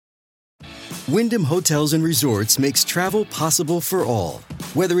Wyndham Hotels and Resorts makes travel possible for all.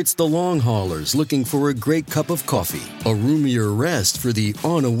 Whether it's the long haulers looking for a great cup of coffee, a roomier rest for the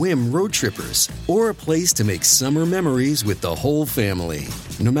on-a-whim road trippers, or a place to make summer memories with the whole family.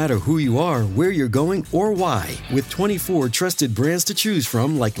 No matter who you are, where you're going, or why, with 24 trusted brands to choose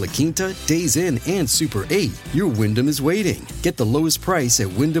from like La Quinta, Days Inn, and Super 8, your Wyndham is waiting. Get the lowest price at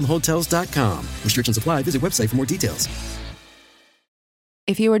WyndhamHotels.com. Restrictions apply. Visit website for more details.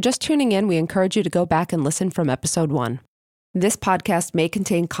 If you are just tuning in, we encourage you to go back and listen from episode 1. This podcast may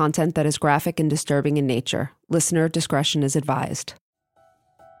contain content that is graphic and disturbing in nature. Listener discretion is advised.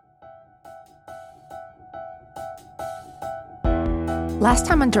 Last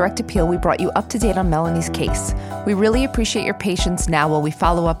time on Direct Appeal, we brought you up to date on Melanie's case. We really appreciate your patience now while we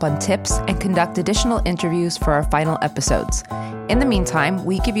follow up on tips and conduct additional interviews for our final episodes. In the meantime,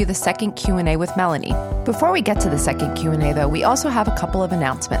 we give you the second Q&A with Melanie. Before we get to the second Q&A, though, we also have a couple of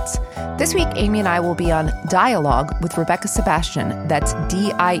announcements. This week, Amy and I will be on Dialogue with Rebecca Sebastian. That's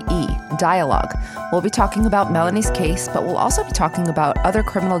D-I-E, Dialogue. We'll be talking about Melanie's case, but we'll also be talking about other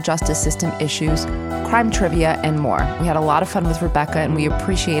criminal justice system issues, crime trivia, and more. We had a lot of fun with Rebecca, and we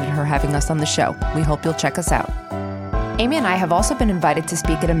appreciated her having us on the show. We hope you'll check us out. Amy and I have also been invited to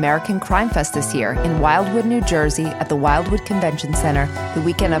speak at American Crime Fest this year in Wildwood, New Jersey at the Wildwood Convention Center the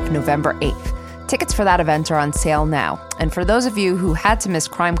weekend of November 8th. Tickets for that event are on sale now. And for those of you who had to miss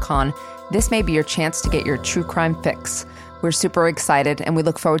CrimeCon, this may be your chance to get your true crime fix. We're super excited, and we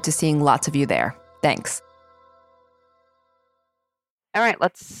look forward to seeing lots of you there. Thanks. All right,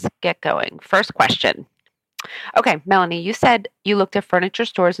 let's get going. First question. Okay, Melanie, you said you looked at furniture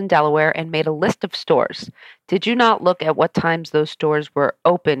stores in Delaware and made a list of stores. Did you not look at what times those stores were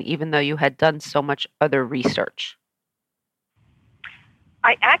open, even though you had done so much other research?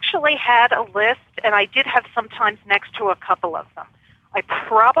 I actually had a list, and I did have some times next to a couple of them. I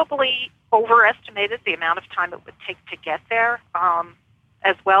probably overestimated the amount of time it would take to get there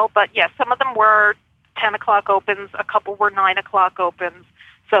as well. But, yes, some of them were 10 o'clock opens. A couple were 9 o'clock opens.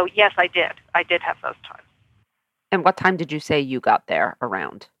 So, yes, I did. I did have those times. And what time did you say you got there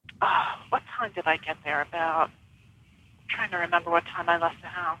around? What time did I get there about? I'm trying to remember what time I left the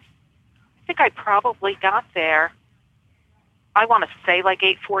house. I think I probably got there, I want to say like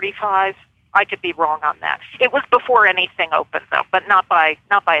 8:45. I could be wrong on that. It was before anything opened, though, but not by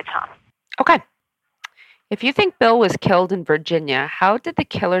a ton. Okay. If you think Bill was killed in Virginia, how did the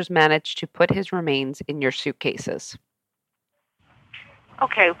killers manage to put his remains in your suitcases?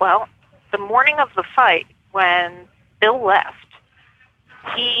 Okay, well, the morning of the fight, when Bill left,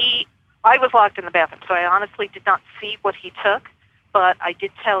 I was locked in the bathroom, so I honestly did not see what he took, but I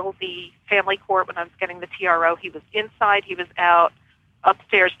did tell the family court when I was getting the TRO he was inside, he was out,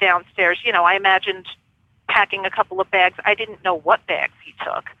 upstairs, downstairs. You know, I imagined packing a couple of bags. I didn't know what bags he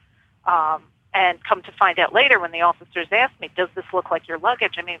took. And come to find out later when the officers asked me, does this look like your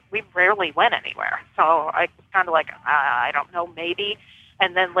luggage? I mean, we rarely went anywhere. So I was kind of like, I don't know, maybe.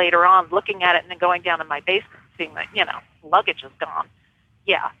 And then later on, looking at it and then going down in my basement, seeing that, you know, luggage is gone.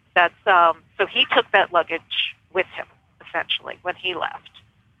 Yeah, that's, so he took that luggage with him, essentially, when he left.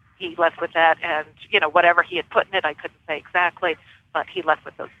 He left with that and, you know, whatever he had put in it, I couldn't say exactly, but he left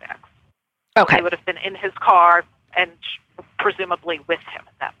with those bags. Okay. They would have been in his car and presumably with him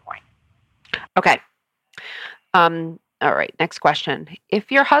at that point. Okay. All right, next question.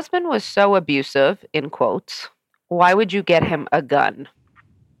 If your husband was so abusive, in quotes, why would you get him a gun?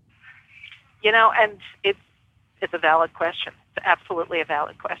 You know, and it's a valid question. It's absolutely a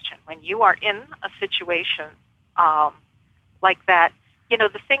valid question. When you are in a situation like that, you know,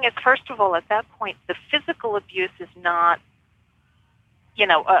 the thing is, first of all, at that point, the physical abuse is not, you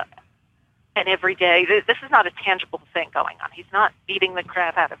know, an everyday, this is not a tangible thing going on. He's not beating the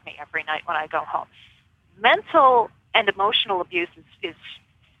crap out of me every night when I go home. Mental and emotional abuse is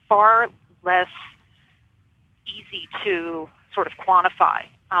far less easy to sort of quantify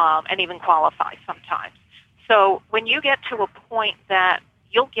and even qualify sometimes. So when you get to a point that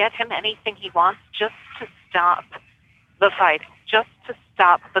you'll get him anything he wants just to stop the fighting, just to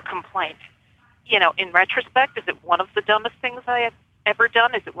stop the complaint. You know, in retrospect, is it one of the dumbest things I have ever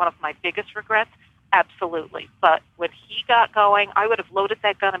done? Is it one of my biggest regrets? Absolutely. But when he got going, I would have loaded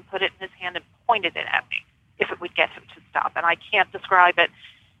that gun and put it in his hand and pointed it at me if it would get him to stop. And I can't describe it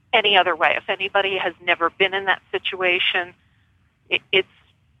any other way. If anybody has never been in that situation, it's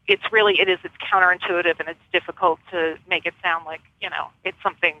counterintuitive and it's difficult to make it sound like, you know, it's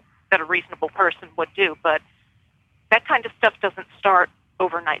something that a reasonable person would do. But that kind of stuff doesn't start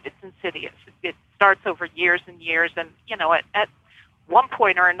overnight. It's insidious. It starts over years and years. And, you know, at one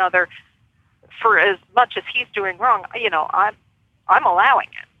point or another, for as much as he's doing wrong, you know, I'm allowing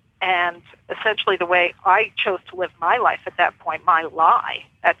it. And essentially the way I chose to live my life at that point, my lie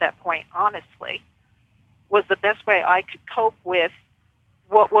at that point, honestly, was the best way I could cope with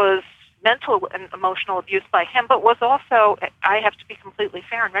what was mental and emotional abuse by him, but was also, I have to be completely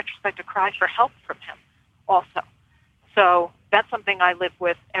fair, in retrospect, a cry for help from him also. So that's something I live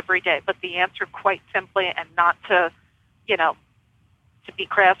with every day. But the answer, quite simply, and not to, to be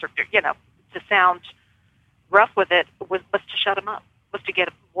crass or, to sound rough with it, was to shut him up, was to get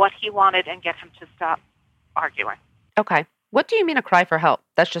what he wanted and get him to stop arguing. Okay. What do you mean a cry for help?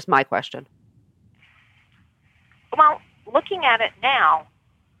 That's just my question. Well, looking at it now,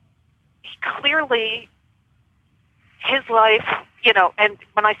 clearly his life, and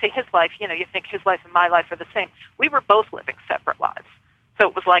when I say his life, you think his life and my life are the same. We were both living separate lives. So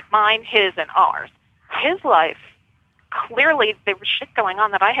it was like mine, his, and ours. His life, clearly there was shit going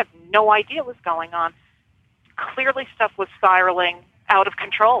on that I had no idea was going on. Clearly stuff was spiraling out of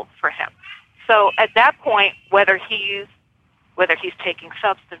control for him. So at that point, whether he's taking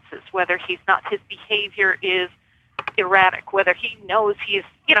substances, whether he's not, his behavior is erratic, whether he knows he's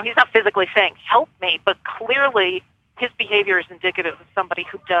not physically saying, help me, but clearly his behavior is indicative of somebody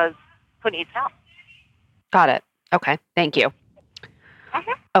who needs help. Got it. Okay. Thank you.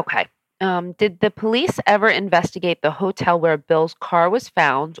 Mm-hmm. Okay. Did the police ever investigate the hotel where Bill's car was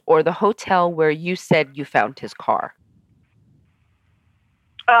found or the hotel where you said you found his car?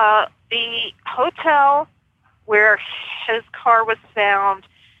 The hotel where his car was found,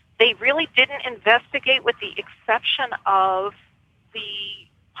 they really didn't investigate, with the exception of the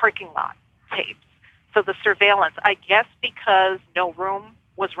parking lot tapes. So the surveillance, I guess because no room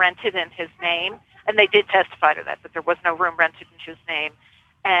was rented in his name, and they did testify to that there was no room rented in his name,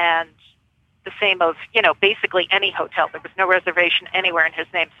 and the same of, basically any hotel. There was no reservation anywhere in his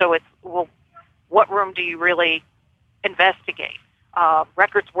name. So it's, well, what room do you really investigate?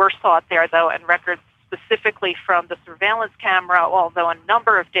 Records were sought there, though, and records specifically from the surveillance camera, although a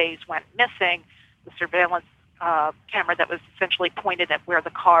number of days went missing. The surveillance camera that was essentially pointed at where the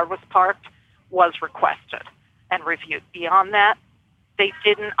car was parked was requested and reviewed. Beyond that, they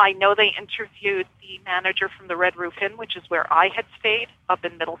didn't. I know they interviewed the manager from the Red Roof Inn, which is where I had stayed up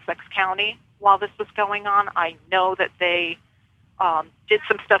in Middlesex County while this was going on. I know that they did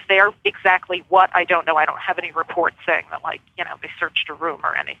some stuff there. Exactly what, I don't know. I don't have any reports saying that, they searched a room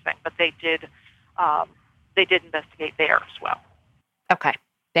or anything, but they did investigate there as well. Okay.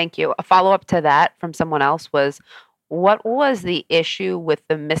 Thank you. A follow-up to that from someone else was, what was the issue with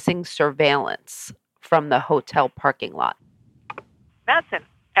the missing surveillance from the hotel parking lot? That's an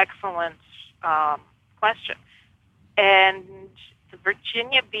excellent question. And the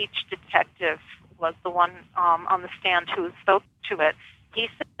Virginia Beach detective was the one on the stand who spoke to it. He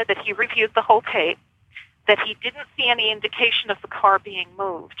said that he reviewed the whole tape, that he didn't see any indication of the car being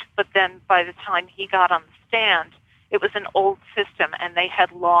moved. But then by the time he got on the stand, it was an old system, and they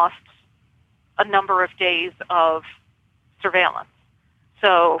had lost a number of days of surveillance.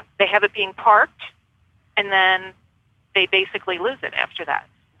 So they have it being parked, and then they basically lose it after that.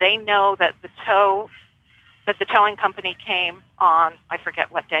 They know that the towing company came on, I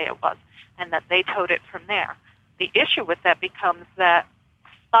forget what day it was, and that they towed it from there. The issue with that becomes that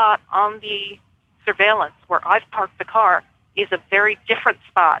spot on the surveillance where I've parked the car is a very different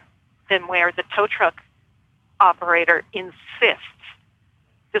spot than where the tow truck operator insists.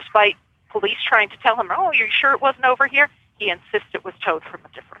 Despite police trying to tell him, oh, you're sure it wasn't over here? He insists it was towed from a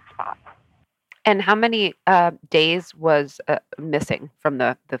different spot. And how many days was missing from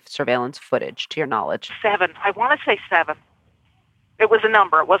the surveillance footage, to your knowledge? 7. I want to say 7. It was a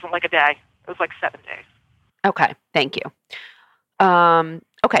number. It wasn't like a day. It was like 7 days. Okay, thank you.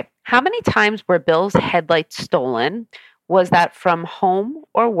 Okay, how many times were Bill's headlights stolen? Was that from home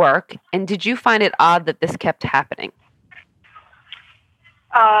or work? And did you find it odd that this kept happening?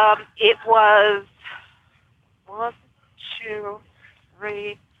 It was 1, 2,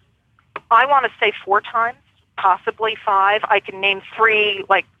 3. I want to say 4 times, possibly 5. I can name 3,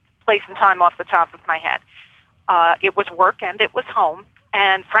 place and time off the top of my head. It was work and it was home.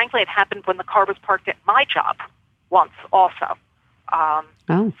 And frankly, it happened when the car was parked at my job once also.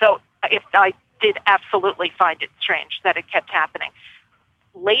 So if I did absolutely find it strange that it kept happening.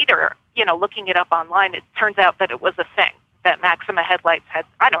 Later, looking it up online, it turns out that it was a thing, that Maxima headlights had,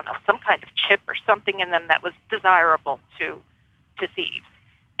 I don't know, some kind of chip or something in them that was desirable to thieves.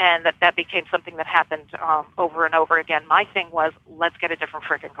 And that became something that happened over and over again. My thing was, let's get a different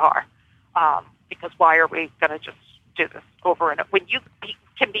friggin' car. Because why are we going to just do this over and over? When you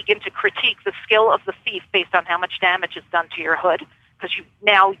can begin to critique the skill of the thief based on how much damage is done to your hood, because you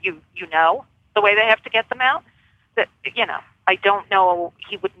know the way they have to get them out, that, I don't know,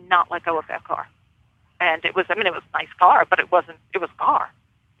 he would not let go of that car. And it was a nice car, but it was a car.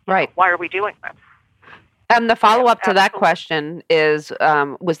 Right. Why are we doing this? And the follow-up to that Absolutely. question is,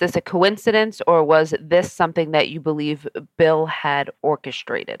 was this a coincidence, or was this something that you believe Bill had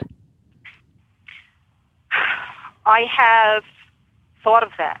orchestrated? I have thought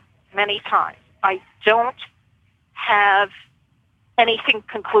of that many times. I don't have anything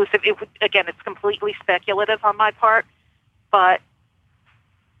conclusive. It's completely speculative on my part, but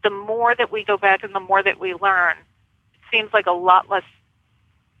the more that we go back and the more that we learn, it seems like a lot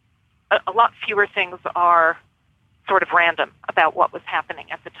fewer things are sort of random about what was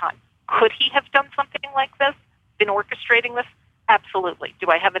happening at the time. Could he have done something like this, been orchestrating this? Absolutely.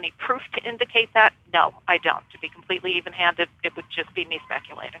 Do I have any proof to indicate that? No, I don't. To be completely even-handed, it would just be me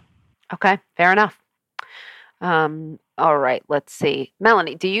speculating. Okay, fair enough. All right, let's see.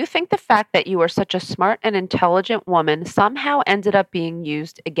 Melanie, do you think the fact that you are such a smart and intelligent woman somehow ended up being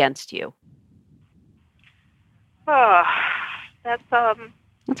used against you? That's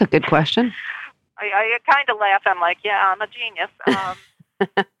That's a good question. I kind of laugh. I'm like, yeah, I'm a genius.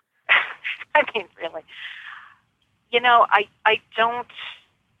 I mean, really.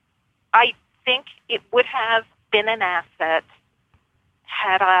 I think it would have been an asset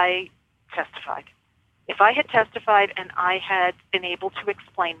had I testified. If I had testified and I had been able to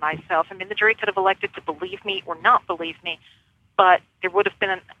explain myself, the jury could have elected to believe me or not believe me, but there would have been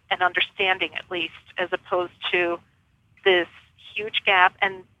an understanding at least, as opposed to this huge gap.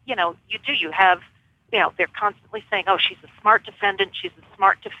 And, they're constantly saying, oh, she's a smart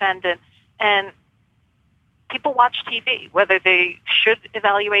defendant, and people watch TV, whether they should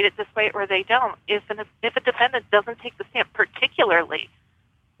evaluate it this way or they don't. If a defendant doesn't take the stand, particularly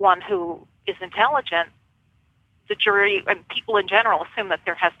one who is intelligent, the jury and people in general assume that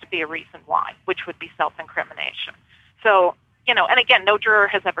there has to be a reason why, which would be self-incrimination. So, and again, no juror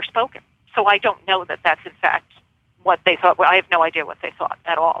has ever spoken. So I don't know that that's in fact what they thought. Well, I have no idea what they thought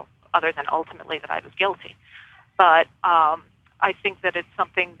at all, other than ultimately that I was guilty. But I think that it's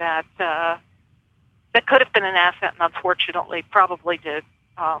something that that could have been an asset, and unfortunately probably did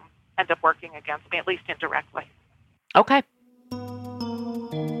end up working against me, at least indirectly. Okay.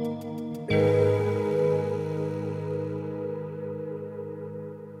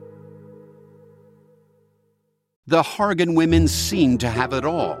 The Hargan women seemed to have it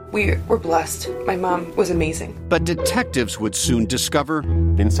all. We were blessed. My mom was amazing. But detectives would soon discover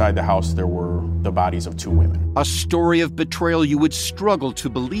inside the house there were the bodies of 2 women. A story of betrayal you would struggle to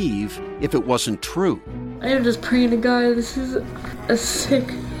believe if it wasn't true. I am just praying to God, this is a sick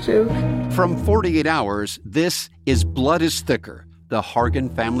joke. From 48 Hours, this is Blood is Thicker, the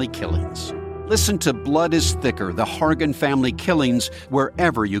Hargan Family Killings. Listen to Blood is Thicker, the Hargan Family Killings,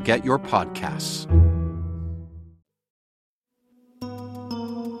 wherever you get your podcasts.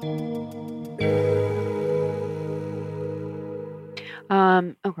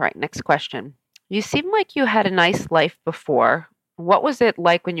 All right, next question. You seem like you had a nice life before. What was it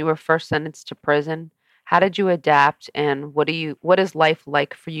like when you were first sentenced to prison? How did you adapt, and what is life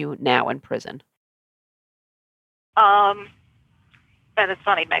like for you now in prison? And it's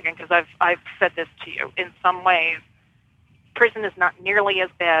funny, Megan, because I've said this to you. In some ways, prison is not nearly as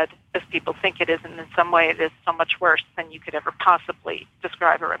bad as people think it is, and in some way it is so much worse than you could ever possibly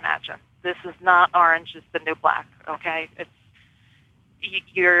describe or imagine. This is not Orange is the New Black, okay?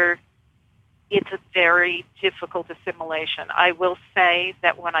 It's a very difficult assimilation. I will say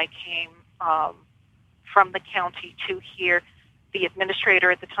that when I came from the county to here, the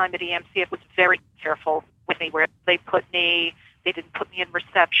administrator at the time at EMCF was very careful with me, where they didn't put me in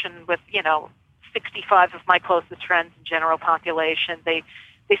reception with, 65 of my closest friends and general population. They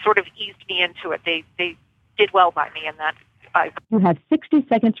sort of eased me into it. They did well by me in that. You have 60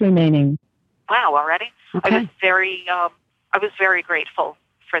 seconds remaining. Wow, already? Okay. I was very grateful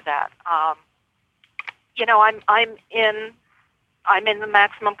for that. I'm in the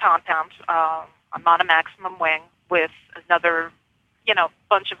maximum compound. I'm on a maximum wing with another,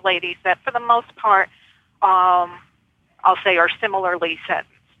 bunch of ladies that, for the most part, I'll say are similarly sentenced.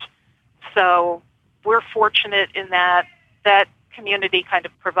 So we're fortunate in that community kind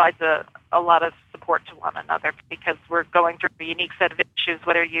of provides a lot of support to one another, because we're going through a unique set of issues,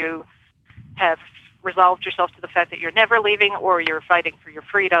 whether you have resolved yourself to the fact that you're never leaving or you're fighting for your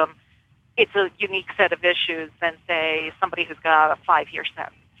freedom. It's a unique set of issues than, say, somebody who's got a 5-year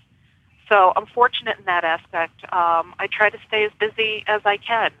sentence. So I'm fortunate in that aspect. I try to stay as busy as I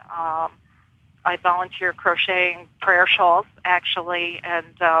can. I volunteer crocheting prayer shawls, actually, and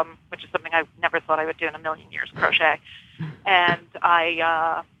which is something I never thought I would do in a million years, crochet. And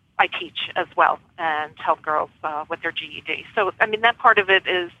I I teach as well and help girls with their GED. So, I mean, that part of it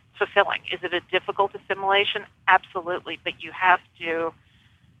is fulfilling. Is it a difficult assimilation? Absolutely, but you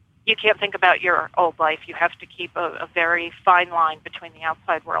can't think about your old life. You have to keep a very fine line between the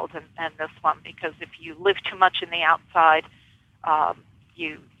outside world and this one, because if you live too much in the outside,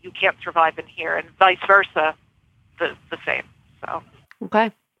 you can't survive in here, and vice versa, the same. So.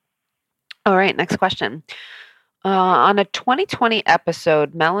 Okay. All right, next question. On a 2020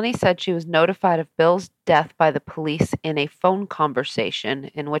 episode, Melanie said she was notified of Bill's death by the police in a phone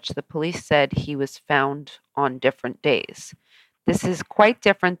conversation in which the police said he was found on different days. This is quite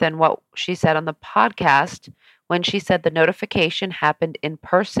different than what she said on the podcast when she said the notification happened in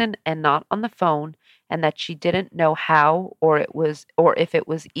person and not on the phone, and that she didn't know how or if it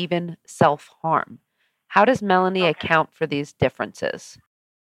was even self-harm. How does Melanie account for these differences?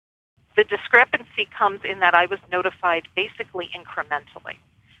 The discrepancy comes in that I was notified basically incrementally.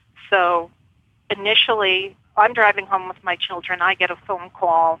 So initially, I'm driving home with my children. I get a phone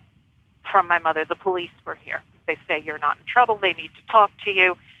call from my mother. The police were here. They say you're not in trouble. They need to talk to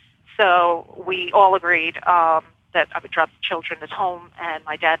you. So we all agreed that I would drop the children at home, and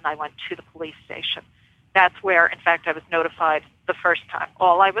my dad and I went to the police station. That's where, in fact, I was notified the first time.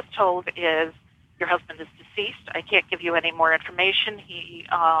 All I was told is, your husband is deceased. I can't give you any more information. He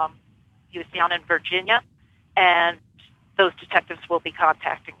was down in Virginia, and those detectives will be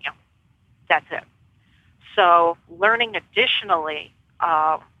contacting you. That's it. So learning additionally,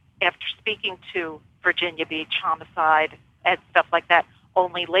 after speaking to Virginia Beach homicide and stuff like that,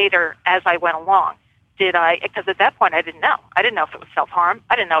 only later as I went along, because at that point I didn't know. I didn't know if it was self-harm.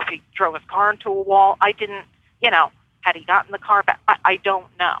 I didn't know if he drove his car into a wall. I didn't, had he gotten the car back? I don't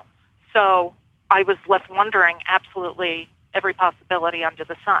know. So I was left wondering absolutely every possibility under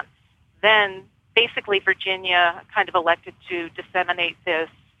the sun. Then basically Virginia kind of elected to disseminate this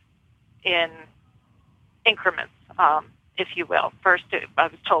in increments, if you will. First, I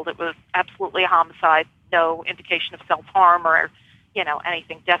was told it was absolutely a homicide, no indication of self-harm or,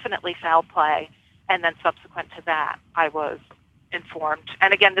 anything, definitely foul play. And then subsequent to that, I was informed,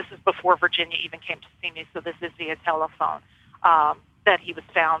 and again, this is before Virginia even came to see me, so this is via telephone, that he was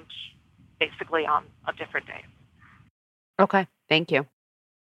found basically on a different day. Okay, thank you.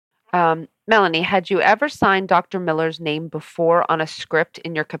 Melanie, had you ever signed Dr. Miller's name before on a script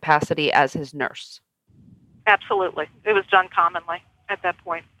in your capacity as his nurse? Absolutely. It was done commonly at that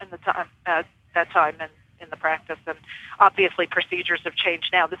point in the time, at that time in the practice. And obviously procedures have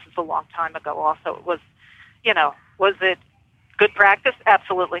changed now. This is a long time ago also. It was, was it good practice?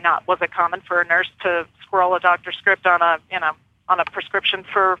 Absolutely not. Was it common for a nurse to scroll a doctor's script on a prescription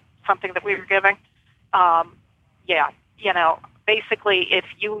for something that we were giving? Yeah. Basically, if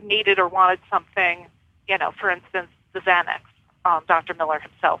you needed or wanted something, for instance, the Xanax, Dr. Miller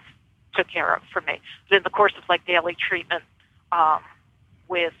himself took care of for me. But in the course of daily treatment, I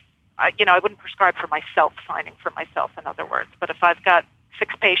wouldn't prescribe for myself, signing for myself, in other words. But if I've got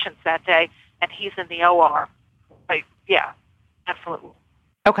 6 patients that day and he's in the OR, yeah, absolutely.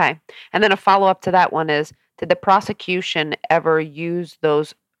 Okay. And then a follow-up to that one is, did the prosecution ever use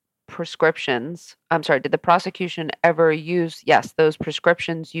those prescriptions? Did the prosecution ever use, those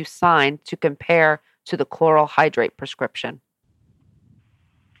prescriptions you signed to compare to the chloral hydrate prescription?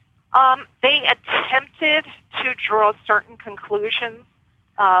 They attempted to draw certain conclusions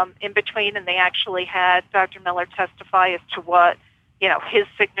in between, and they actually had Dr. Miller testify as to what, his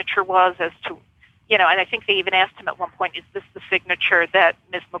signature was, as to, and I think they even asked him at one point, is this the signature that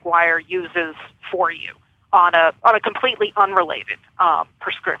Ms. McGuire uses for you on a completely unrelated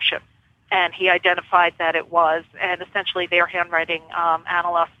prescription? And he identified that it was, and essentially their handwriting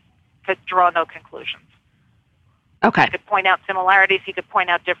analysts could draw no conclusions. Okay. He could point out similarities, he could point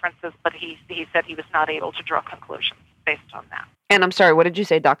out differences, but he said he was not able to draw conclusions based on that. And I'm sorry, what did you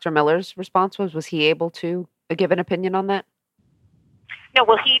say Dr. Miller's response was? Was he able to give an opinion on that? No,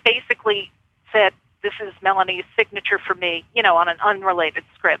 well, he basically said, this is Melanie's signature for me, on an unrelated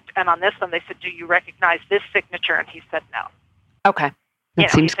script. And on this one, they said, do you recognize this signature? And he said no. Okay.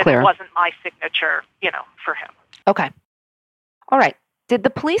 That seems clear. It wasn't my signature, for him. Okay. All right. Did the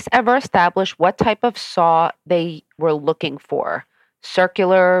police ever establish what type of saw they were looking for?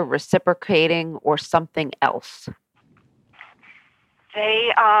 Circular, reciprocating, or something else?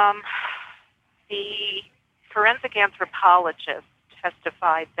 The forensic anthropologist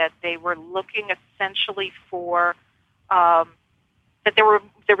testified that they were looking essentially for, that there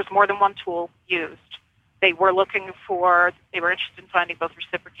was more than one tool used. They were interested in finding both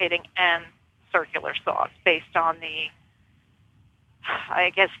reciprocating and circular saws based on the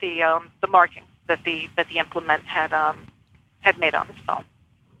markings that the implement had made on his phone.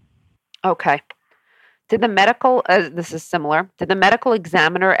 Okay. Did the medical, this is similar, did the medical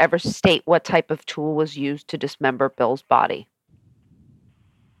examiner ever state what type of tool was used to dismember Bill's body?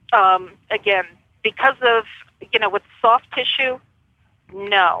 Again, because of, with soft tissue,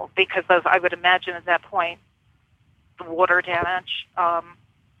 no, because of, I would imagine at that point, the water damage, and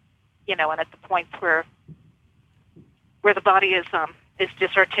at the point where the body is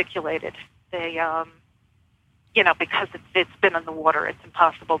disarticulated, they, because it's been in the water, it's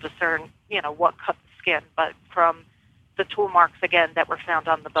impossible to discern, what cut the skin. But from the tool marks again that were found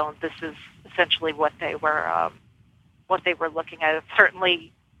on the bone, this is essentially what they were looking at. It's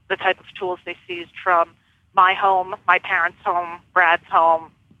certainly the type of tools they seized from my home, my parents' home, Brad's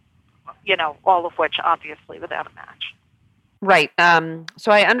home, all of which obviously without a match. Right.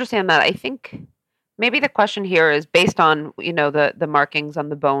 So I understand that. I think maybe the question here is based on, the markings on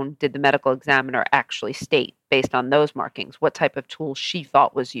the bone, did the medical examiner actually state, based on those markings, what type of tool she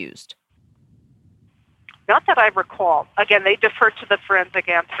thought was used? Not that I recall. Again, they deferred to the forensic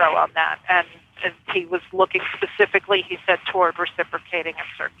anthro on that, and he was looking specifically, he said, toward reciprocating and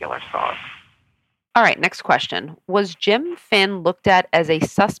circular saws. All right, next question. Was Jim Finn looked at as a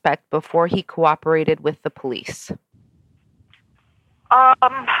suspect before he cooperated with the police?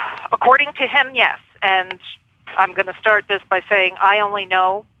 According to him, yes. And I'm going to start this by saying I only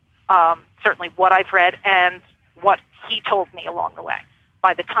know certainly what I've read and what he told me along the way.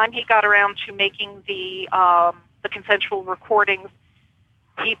 By the time he got around to making the consensual recordings,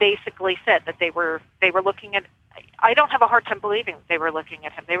 he basically said that they were looking at. I don't have a hard time believing they were looking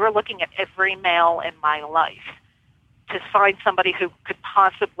at him. They were looking at every male in my life to find somebody who could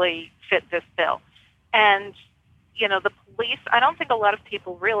possibly fit this bill. And the police, I don't think a lot of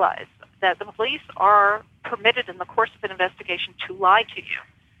people realize that the police are permitted in the course of an investigation to lie to you.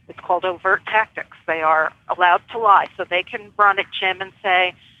 It's called overt tactics. They are allowed to lie. So they can run at Jim and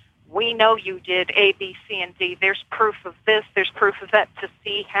say, we know you did A, B, C, and D. There's proof of this. There's proof of that, to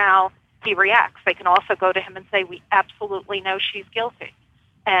see how he reacts. They can also go to him and say, we absolutely know she's guilty.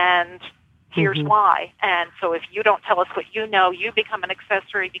 And here's why. And so if you don't tell us what you know, you become an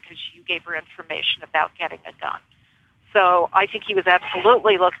accessory because you gave her information about getting a gun. So I think he was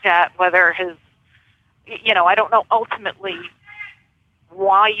absolutely looked at, whether his, I don't know ultimately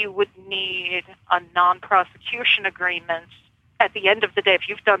why you would need a non-prosecution agreement at the end of the day if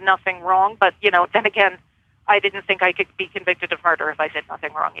you've done nothing wrong. But, then again, I didn't think I could be convicted of murder if I did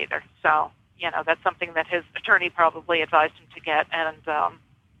nothing wrong either. So, that's something that his attorney probably advised him to get. And,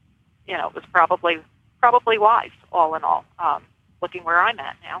 it was probably wise, all in all, looking where I'm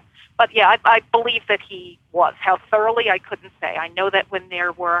at now. But, yeah, I believe that he was. How thoroughly, I couldn't say. I know that when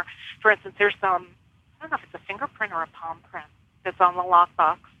there were, for instance, there's some, I don't know if it's a fingerprint or a palm print that's on the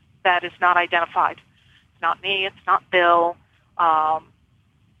lockbox that is not identified. It's not me. It's not Bill.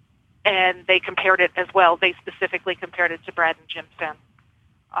 And they compared it as well. They specifically compared it to Brad and Jim Finn.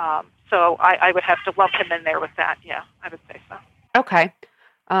 So I would have to lump him in there with that. Yeah, I would say so. Okay.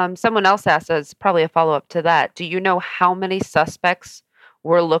 Someone else asked, as probably a follow-up to that, do you know how many suspects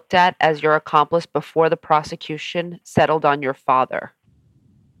were looked at as your accomplice before the prosecution settled on your father?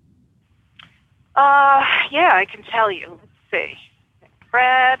 Yeah, I can tell you. Let's see.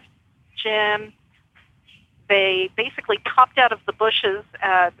 Brad, Jim, they basically popped out of the bushes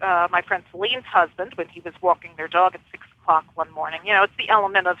at my friend Celine's husband when he was walking their dog at 6 o'clock one morning. It's the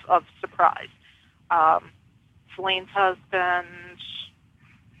element of surprise. Celine's husband,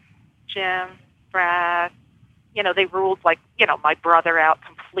 Jim, Brad, they ruled my brother out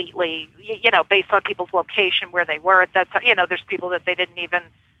completely, based on people's location, where they were at that time. There's people that they didn't even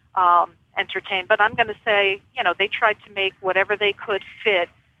entertain. But I'm going to say, they tried to make whatever they could fit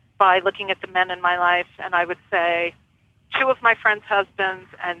by looking at the men in my life. And I would say 2 of my friends' husbands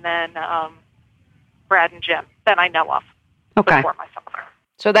and then Brad and Jim that I know of before my father.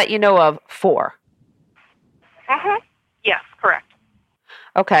 So that you know of 4? Mm-hmm. Yes, correct.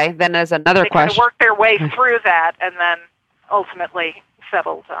 Okay, then there's another question. They worked their way through that and then ultimately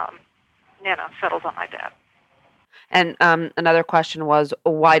settled on my dad. And another question was,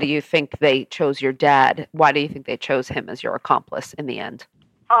 why do you think they chose your dad? Why do you think they chose him as your accomplice in the end?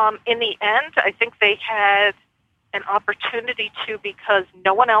 In the end, I think they had an opportunity to, because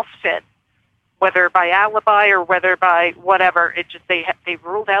no one else fit, whether by alibi or whether by whatever. It just they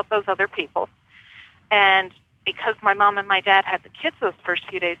ruled out those other people. And because my mom and my dad had the kids those first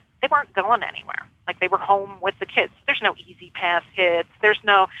few days, they weren't going anywhere. They were home with the kids. There's no Easy Pass hits. There's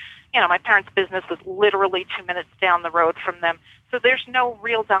no, my parents' business was literally 2 minutes down the road from them. So there's no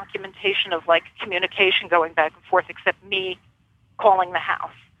real documentation of communication going back and forth except me calling the house.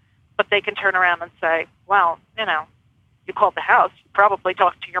 But they can turn around and say, well, you called the house, you probably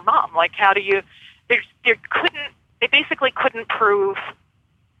talked to your mom. Like, how do you, they basically couldn't prove,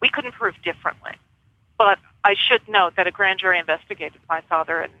 we couldn't prove differently. But I should note that a grand jury investigated my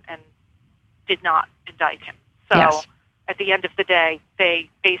father and did not indict him. So Yes. at the end of the day, they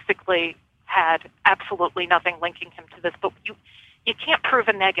basically had absolutely nothing linking him to this. But you can't prove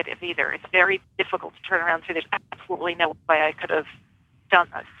a negative either. It's very difficult to turn around and say there's absolutely no way I could have done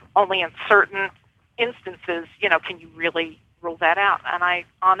this. Only in certain instances, can you really rule that out? And I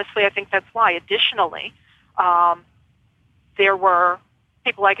think that's why. Additionally, there were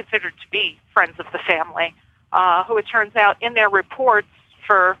people I considered to be friends of the family who, it turns out, in their reports,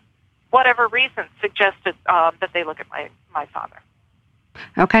 for whatever reason, suggested that they look at my father.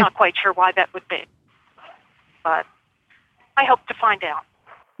 Okay. Not quite sure why that would be, but I hope to find out.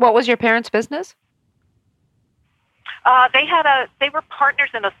 What was your parents' business? They were partners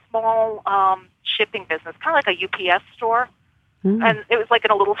in a small shipping business, kind of like a UPS store, and it was like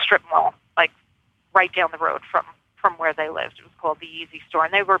in a little strip mall, like right down the road from where they lived. It was called the Easy Store,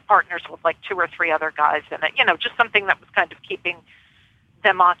 and they were partners with like 2 or 3 other guys in it. Just something that was kind of keeping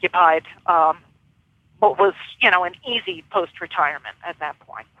them occupied. What was an easy post-retirement at that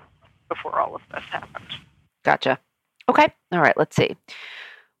point, before all of this happened. Gotcha. Okay. All right. Let's see.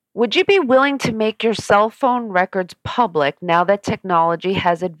 Would you be willing to make your cell phone records public now that technology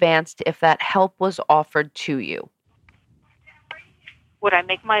has advanced if that help was offered to you? Would I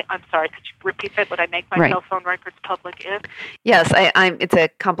make I'm sorry, could you repeat that? Would I make my Right. cell phone records public if? Yes, it's a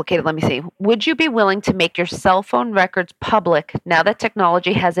complicated, let me see. Would you be willing to make your cell phone records public now that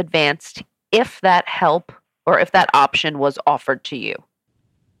technology has advanced if that help or if that option was offered to you?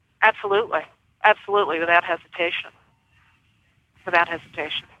 Absolutely. Absolutely, without hesitation.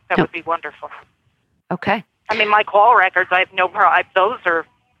 That would be wonderful. Okay. I mean, my call records, I have no problem.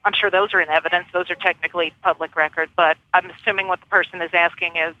 I'm sure those are in evidence. Those are technically public record, but I'm assuming what the person is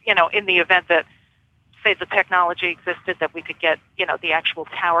asking is, in the event that, say, the technology existed that we could get, the actual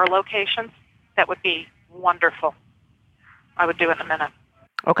tower locations, that would be wonderful. I would do it in a minute.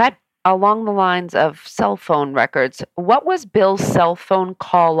 Okay. Along the lines of cell phone records, what was Bill's cell phone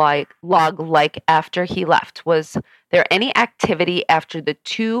call log like after he left? Was there any activity after the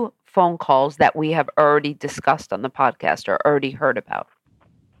 2 phone calls that we have already discussed on the podcast or already heard about?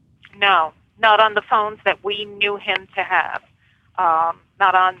 No, not on the phones that we knew him to have.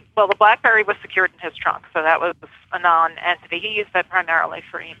 The BlackBerry was secured in his trunk, so that was a non-entity. He used that primarily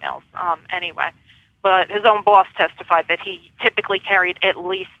for emails anyway. But his own boss testified that he typically carried at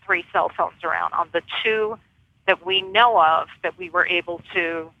least 3 cell phones around. On the 2 that we know of that we were able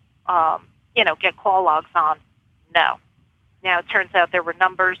to, get call logs on, no. Now, it turns out there were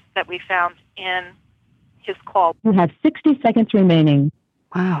numbers that we found in his call. You have 60 seconds remaining.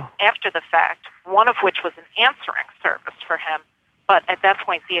 Wow. After the fact, one of which was an answering service for him, but at that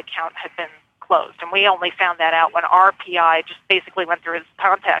point the account had been closed. And we only found that out when our PI just basically went through his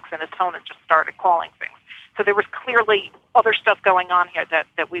contacts and his phone and just started calling things. So there was clearly other stuff going on here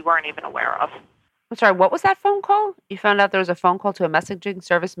that we weren't even aware of. I'm sorry, what was that phone call? You found out there was a phone call to a messaging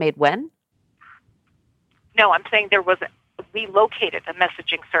service made when? No, I'm saying we located a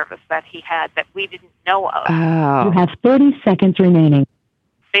messaging service that he had that we didn't know of. Oh. You have 30 seconds remaining.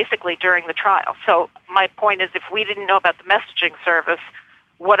 Basically during the trial. So my point is, if we didn't know about the messaging service,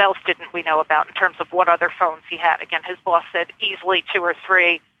 what else didn't we know about in terms of what other phones he had? Again, his boss said easily 2 or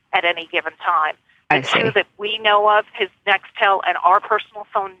 3 at any given time. The 2 that we know of, his Nextel and our personal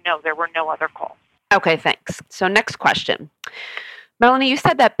phone, no, there were no other calls. Okay, thanks. So next question. Melanie, you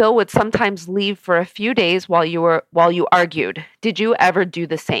said that Bill would sometimes leave for a few days while you argued. Did you ever do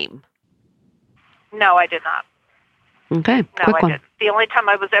the same? No, I did not. Okay, No, quick I one. didn't. The only time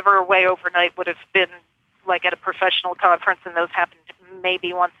I was ever away overnight would have been like at a professional conference, and those happened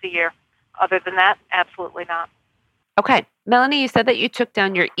maybe once a year. Other than that, absolutely not. Okay, Melanie, you said that you took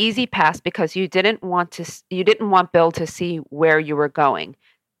down your Easy Pass because you didn't want Bill to see where you were going.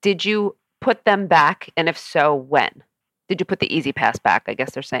 Did you put them back, and if so, when? Did you put the Easy Pass back? I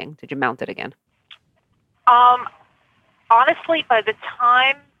guess they're saying. Did you mount it again? Honestly, by the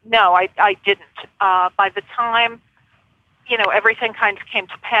time, no, I didn't. By the time, everything kind of came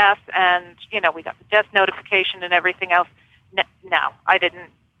to pass, and we got the death notification and everything else. No, I didn't.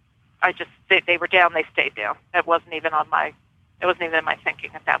 I just they were down. They stayed down. It wasn't even in my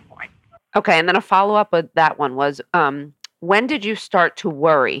thinking at that point. Okay, and then a follow-up with that one was, when did you start to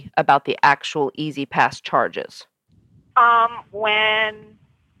worry about the actual Easy Pass charges? When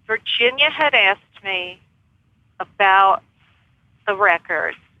Virginia had asked me about the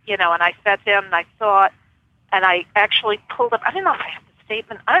records, and I sat down and I thought, and I actually pulled up, I don't know if I have this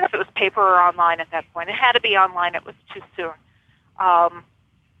statement. I don't know if it was paper or online at that point. It had to be online. It was too soon.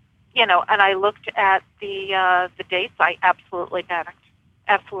 And I looked at the dates. I absolutely panicked.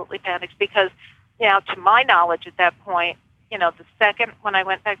 Absolutely panicked because, to my knowledge at that point, the second when I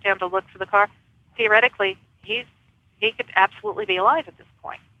went back down to look for the car, theoretically, he could absolutely be alive at this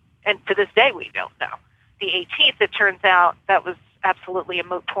point. And to this day, we don't know. The 18th, it turns out that was absolutely a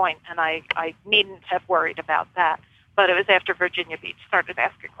moot point, and I needn't have worried about that. But it was after Virginia Beach started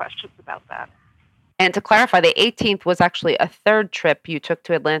asking questions about that. And to clarify, the 18th was actually a third trip you took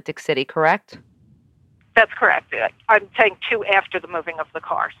to Atlantic City, correct? That's correct. I'm saying 2 after the moving of the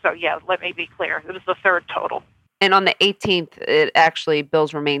car. So, yeah, let me be clear. It was the third total. And on the 18th,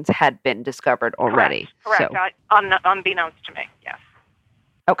 Bill's remains had been discovered already. Correct. So. Unbeknownst to me, yes.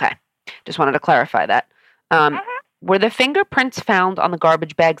 Okay. Just wanted to clarify that. Were the fingerprints found on the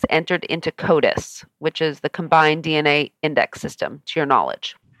garbage bags entered into CODIS, which is the Combined DNA Index System, to your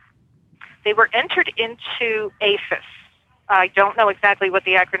knowledge? They were entered into AFIS. I don't know exactly what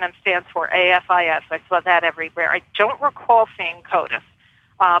the acronym stands for, AFIS. I saw that everywhere. I don't recall seeing CODIS.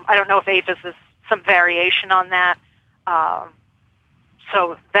 I don't know if AFIS is some variation on that.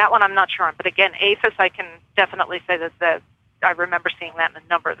 So that one I'm not sure on. But again, AFIS, I can definitely say that I remember seeing that in a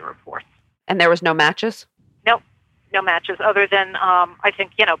number of the reports. And there was no matches? Nope, no matches other than I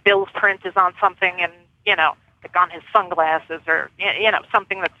think, Bill's print is on something and, like on his sunglasses or,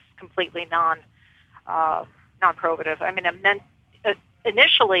 something that's completely non-probative. I mean,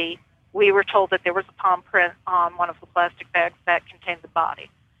 initially we were told that there was a palm print on one of the plastic bags that contained the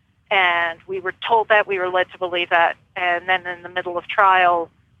body. And we were told that, we were led to believe that. And then in the middle of trial,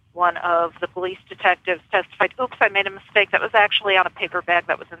 one of the police detectives testified, oops, I made a mistake. That was actually on a paper bag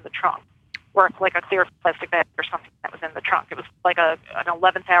that was in the trunk, or like a clear plastic bag or something that was in the trunk. It was like an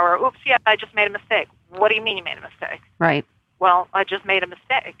 11th hour, oops, yeah, I just made a mistake. What do you mean you made a mistake? Right. Well, I just made a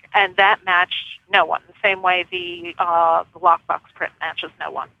mistake. And that matched no one. The same way the lockbox print matches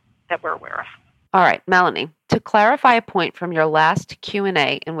no one that we're aware of. All right, Melanie, to clarify a point from your last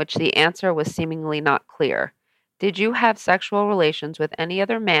Q&A in which the answer was seemingly not clear, did you have sexual relations with any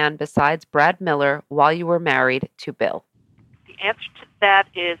other man besides Brad Miller while you were married to Bill? The answer to that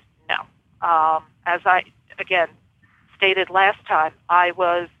is no. As I, again, stated last time, I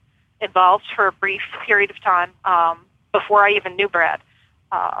was involved for a brief period of time before I even knew Brad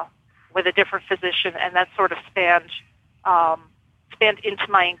with a different physician, and that sort of spanned into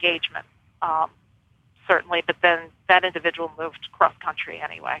my engagement. Certainly, but then that individual moved cross-country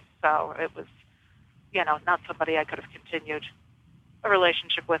anyway, so it was, not somebody I could have continued a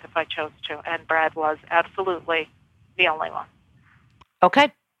relationship with if I chose to, and Brad was absolutely the only one.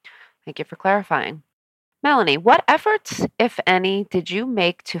 Okay. Thank you for clarifying. Melanie, what efforts, if any, did you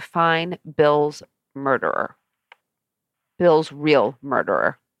make to find Bill's murderer? Bill's real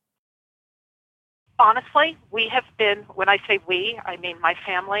murderer? Honestly, we have been, when I say we, I mean my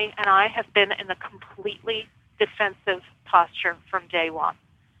family and I have been in a completely defensive posture from day one.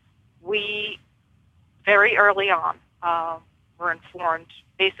 We, very early on, were informed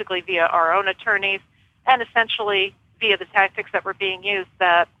basically via our own attorneys and essentially via the tactics that were being used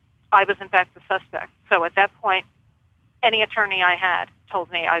that I was in fact the suspect. So at that point, any attorney I had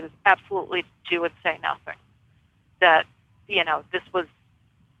told me I was absolutely to do and say nothing. That, this was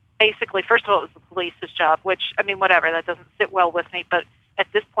basically, first of all, it was the police's job, which, I mean, whatever, that doesn't sit well with me, but at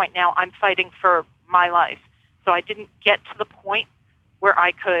this point now, I'm fighting for my life. So I didn't get to the point where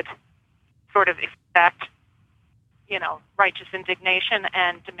I could sort of expect, righteous indignation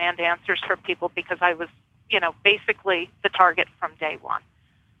and demand answers from people because I was, basically the target from day one.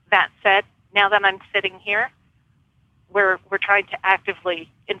 That said, now that I'm sitting here, we're trying to actively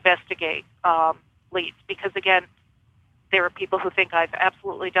investigate leads because, again, there are people who think I've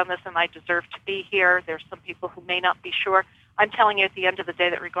absolutely done this and I deserve to be here. There's some people who may not be sure. I'm telling you at the end of the day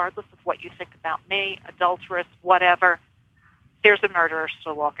that regardless of what you think about me, adulteress, whatever, there's a murderer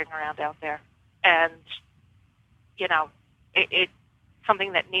still walking around out there. And, it's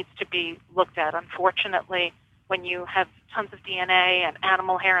something that needs to be looked at. Unfortunately, when you have tons of DNA and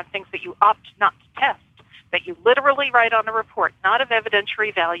animal hair and things that you opt not to test, that you literally write on a report, not of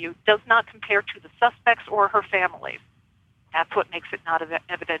evidentiary value, does not compare to the suspects or her families. That's what makes it not of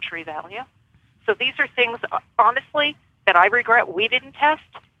evidentiary value. So these are things, honestly, that I regret we didn't test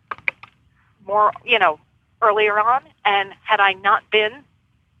more, earlier on. And had I not been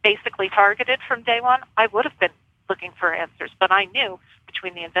basically targeted from day one, I would have been looking for answers. But I knew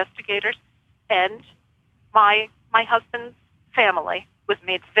between the investigators and my husband's family was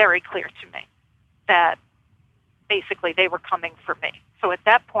made very clear to me that basically they were coming for me. So at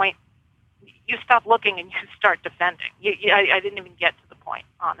that point, you stop looking and you start defending. I didn't even get to the point,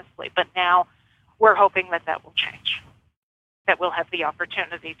 honestly. But now we're hoping that that will change, that we'll have the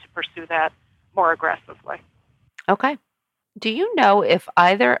opportunity to pursue that more aggressively. Okay. Do you know if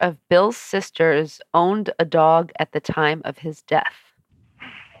either of Bill's sisters owned a dog at the time of his death?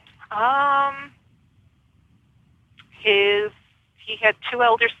 He had two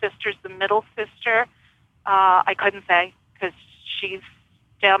elder sisters. The middle sister, I couldn't say because she's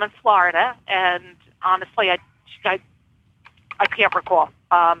down in Florida, and honestly, I can't recall.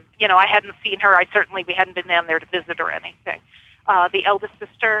 I hadn't seen her. We hadn't been down there to visit or anything. The eldest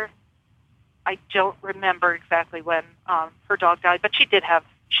sister, I don't remember exactly when her dog died, but she did have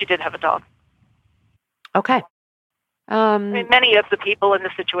a dog. Okay. I mean, many of the people in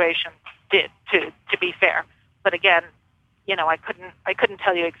the situation did, to be fair. But again, I couldn't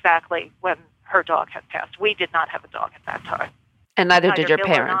tell you exactly when her dog had passed. We did not have a dog at that time. And neither did your Bill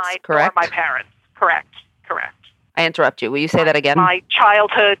parents, and I, correct? Or my parents, correct. I interrupt you. Will you say that again? My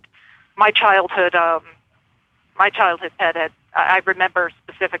childhood pet had. I remember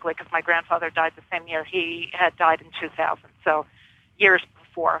specifically because my grandfather died the same year. He had died in 2000, so years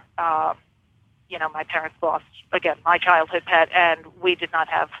before. My parents lost, again, my childhood pet, and we did not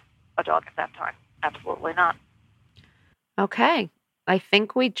have a dog at that time. Absolutely not. Okay. I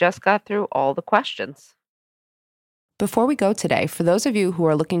think we just got through all the questions. Before we go today, for those of you who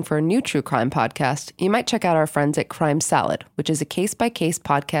are looking for a new true crime podcast, you might check out our friends at Crime Salad, which is a case-by-case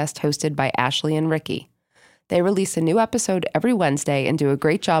podcast hosted by Ashley and Ricky. They release a new episode every Wednesday and do a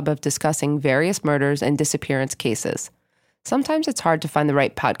great job of discussing various murders and disappearance cases. Sometimes it's hard to find the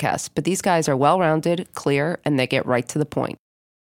right podcast, but these guys are well-rounded, clear, and they get right to the point.